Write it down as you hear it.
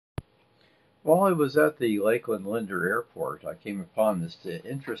While I was at the Lakeland Linder Airport, I came upon this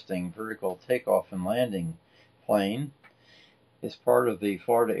interesting vertical takeoff and landing plane. It's part of the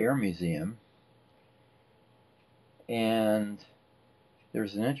Florida Air Museum, and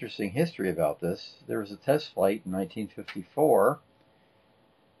there's an interesting history about this. There was a test flight in 1954,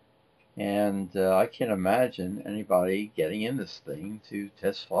 and I can't imagine anybody getting in this thing to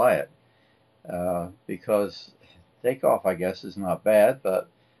test fly it because takeoff, I guess, is not bad, but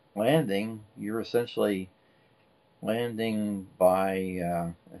landing, you're essentially landing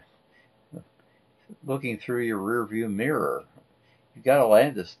by looking through your rear view mirror. You got to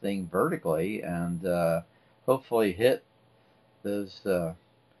land this thing vertically and hopefully hit those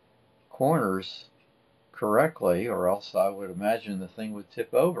corners correctly, or else I would imagine the thing would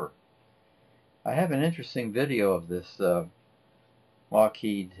tip over. I have an interesting video of this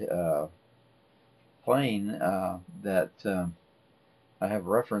Lockheed plane that I have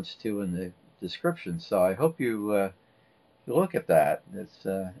reference to in the description, so I hope you look at that. It's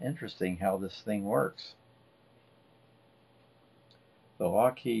interesting how this thing works. The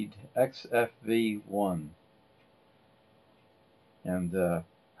Lockheed XFV1, and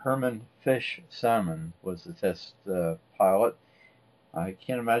Herman Fish Salmon was the test pilot. I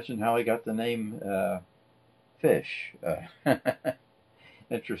can't imagine how he got the name Fish.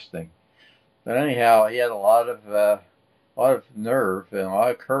 Interesting. But anyhow, he had a lot of nerve and a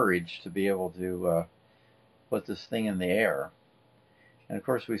lot of courage to be able to put this thing in the air. And of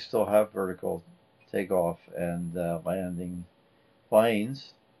course, we still have vertical takeoff and landing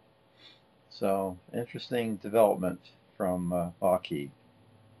planes. So, interesting development from Lockheed.